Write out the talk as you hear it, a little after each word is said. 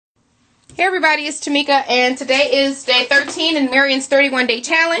Hey everybody, it's Tamika, and today is day 13 in Marion's 31-day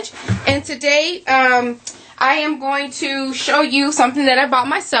challenge. And today, I am going to show you something that I bought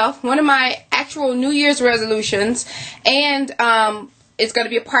myself, one of my actual New Year's resolutions, and it's going to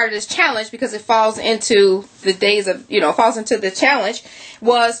be a part of this challenge because it falls into the days of, falls into the challenge,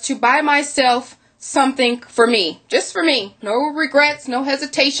 was to buy myself something for me, just for me. No regrets, no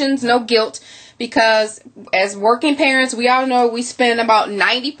hesitations, no guilt. Because as working parents, we all know we spend about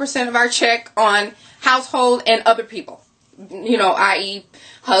 90% of our check on household and other people. I.e.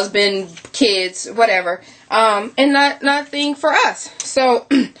 husband, kids, whatever. And nothing for us. So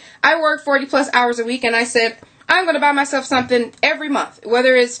I work 40 plus hours a week, and I said, I'm going to buy myself something every month.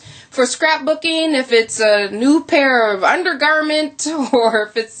 Whether it's for scrapbooking, if it's a new pair of undergarment, or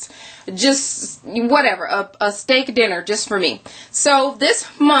if it's just whatever, a steak dinner just for me. So this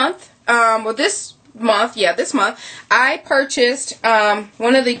month, this month, I purchased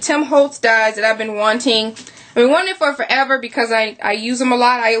one of the Tim Holtz dies that I've been wanting. I've been wanting it for forever because I use them a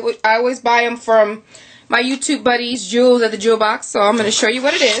lot. I always buy them from my YouTube buddies, Jules at the Jewel Box. So I'm going to show you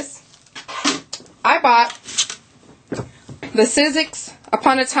what it is. I bought the Sizzix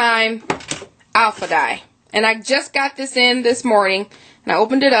Upon a Time Alpha Die. And I just got this in this morning. And I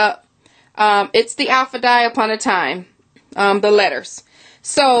opened it up. It's the Alpha Die Upon a Time. The letters.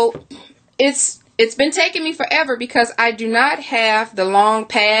 So it's been taking me forever because I do not have the long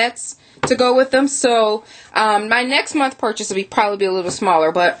pads to go with them. So my next month purchase will probably be a little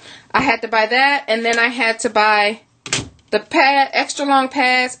smaller, but I had to buy that, and then I had to buy the extra long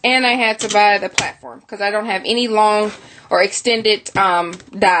pads, and I had to buy the platform because I don't have any long or extended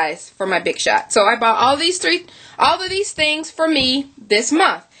dies for my Big Shot. So I bought all of these things for me this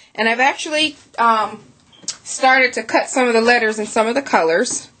month, and I've actually started to cut some of the letters and some of the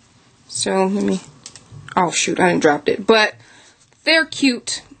colors. So let me, oh shoot, I didn't drop it. But they're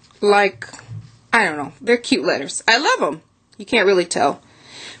cute, like, I don't know, they're cute letters. I love them. You can't really tell.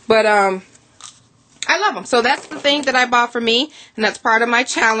 But I love them. So that's the thing that I bought for me, and that's part of my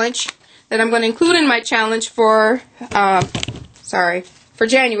challenge that I'm going to include in my challenge for, for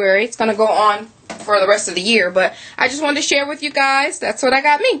January. It's going to go on for the rest of the year, but I just wanted to share with you guys. That's what I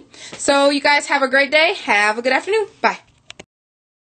got me. So you guys have a great day. Have a good afternoon. Bye.